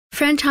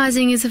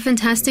Franchising is a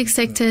fantastic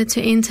sector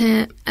to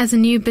enter as a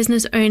new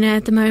business owner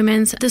at the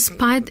moment.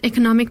 Despite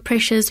economic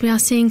pressures, we are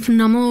seeing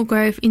phenomenal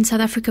growth in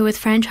South Africa with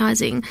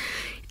franchising.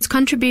 Its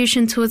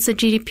contribution towards the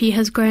GDP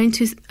has grown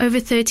to over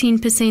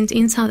 13%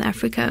 in South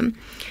Africa.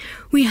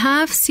 We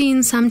have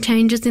seen some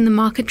changes in the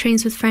market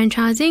trends with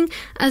franchising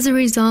as a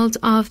result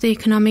of the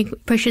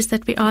economic pressures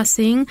that we are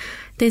seeing.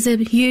 There's a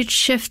huge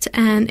shift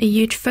and a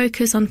huge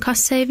focus on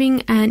cost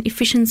saving and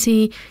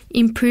efficiency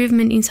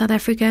improvement in South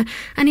Africa,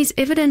 and it's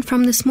evident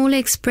from the smaller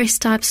express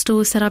type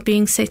stores that are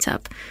being set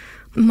up.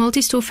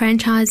 Multi-store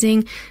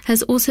franchising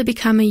has also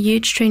become a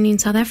huge trend in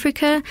South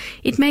Africa.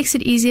 It makes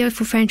it easier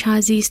for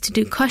franchisees to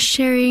do cost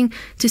sharing,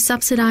 to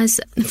subsidize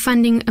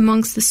funding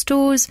amongst the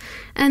stores,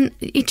 and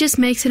it just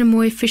makes it a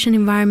more efficient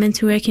environment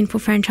to work in for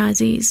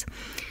franchisees.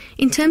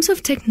 In terms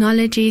of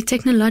technology,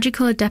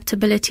 technological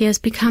adaptability has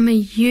become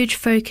a huge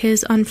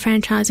focus on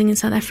franchising in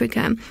South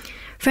Africa.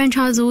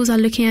 Franchisors are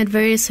looking at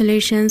various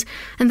solutions,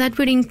 and that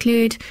would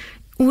include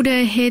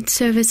order ahead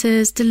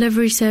services,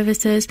 delivery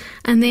services,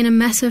 and then a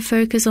massive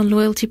focus on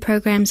loyalty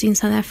programs in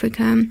South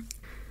Africa.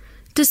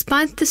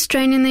 Despite the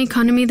strain in the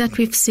economy that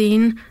we've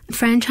seen,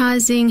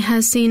 franchising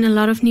has seen a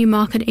lot of new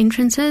market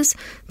entrances.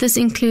 This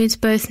includes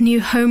both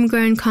new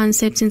homegrown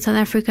concepts in South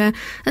Africa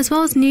as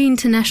well as new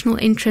international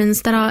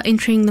entrants that are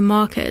entering the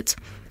market.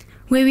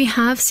 Where we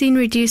have seen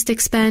reduced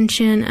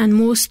expansion and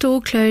more store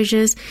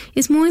closures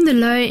is more in the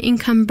lower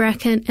income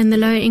bracket and the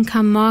lower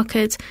income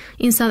market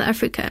in South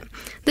Africa.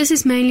 This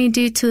is mainly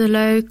due to the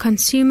low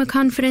consumer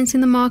confidence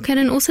in the market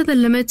and also the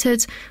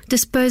limited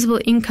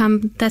disposable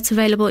income that's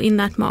available in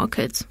that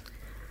market.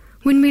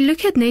 When we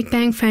look at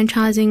Nedbank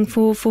franchising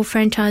for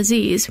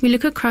franchisees, we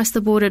look across the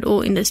board at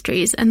all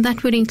industries, and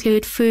that would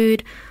include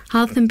food,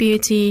 health and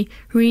beauty,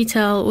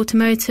 retail,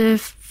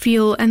 automotive,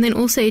 fuel, and then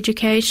also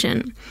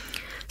education.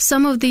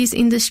 Some of these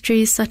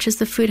industries, such as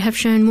the food, have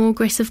shown more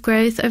aggressive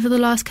growth over the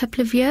last couple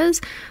of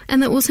years,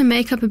 and they also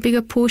make up a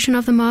bigger portion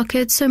of the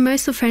market, so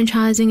most of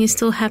franchising is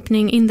still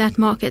happening in that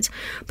market.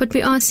 But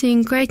we are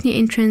seeing great new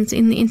entrants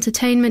in the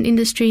entertainment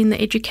industry, in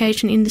the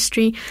education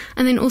industry,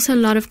 and then also a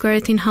lot of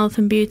growth in health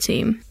and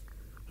beauty.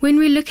 When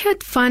we look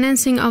at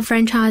financing of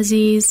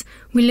franchisees,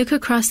 we look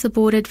across the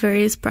board at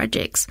various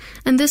projects,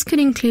 and this could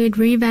include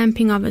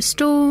revamping of a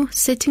store,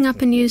 setting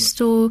up a new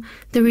store,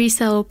 the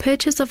resale or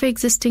purchase of an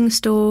existing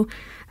store,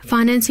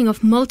 financing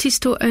of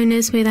multi-store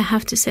owners where they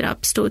have to set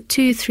up store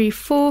 2, 3,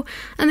 4,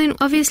 and then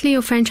obviously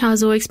your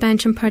franchise or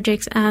expansion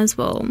projects as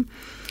well.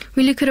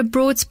 We look at a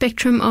broad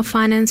spectrum of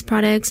finance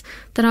products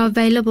that are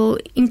available,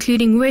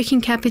 including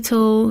working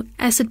capital,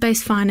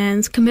 asset-based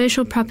finance,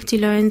 commercial property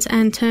loans,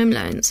 and term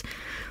loans.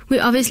 We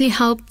obviously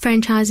help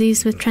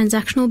franchisees with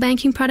transactional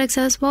banking products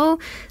as well.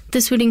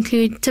 This would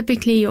include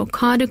typically your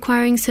card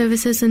acquiring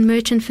services and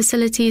merchant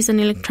facilities and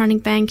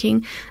electronic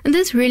banking. And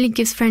this really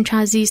gives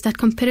franchisees that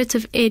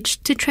competitive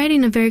edge to trade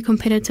in a very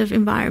competitive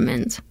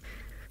environment.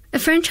 A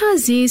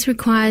franchisee is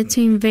required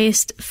to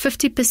invest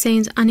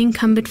 50%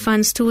 unencumbered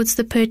funds towards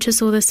the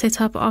purchase or the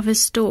setup of a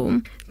store.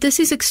 This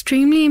is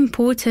extremely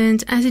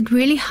important as it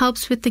really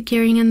helps with the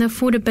gearing and the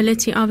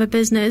affordability of a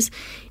business.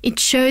 It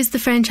shows the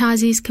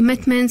franchisee's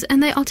commitments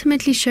and they're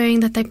ultimately showing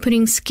that they're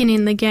putting skin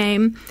in the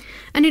game.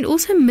 And it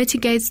also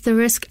mitigates the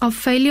risk of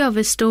failure of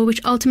a store,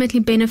 which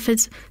ultimately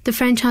benefits the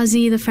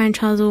franchisee, the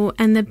franchisor,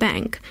 and the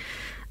bank.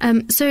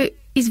 So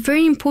it's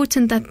very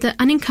important that the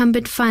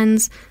unencumbered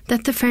funds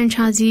that the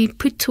franchisee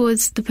put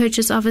towards the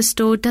purchase of a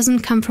store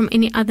doesn't come from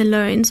any other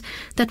loans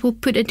that will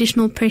put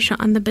additional pressure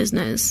on the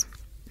business.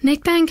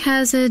 Nedbank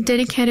has a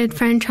dedicated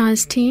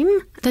franchise team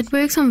that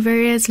works on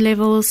various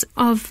levels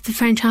of the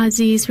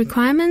franchisee's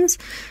requirements.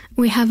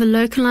 We have a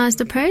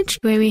localized approach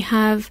where we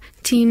have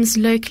teams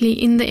locally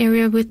in the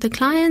area with the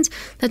clients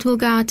that will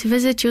go out to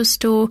visit your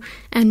store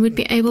and would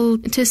be able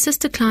to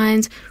assist the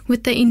clients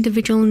with their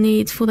individual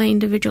needs for their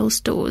individual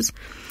stores.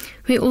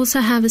 We also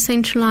have a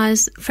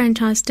centralized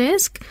franchise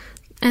desk,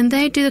 and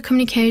they do the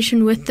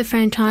communication with the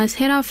franchise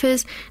head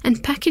office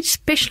and package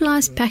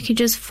specialized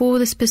packages for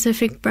the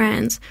specific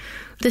brands.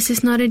 This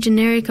is not a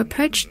generic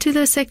approach to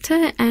the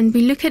sector, and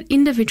we look at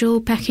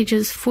individual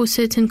packages for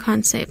certain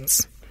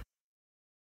concepts.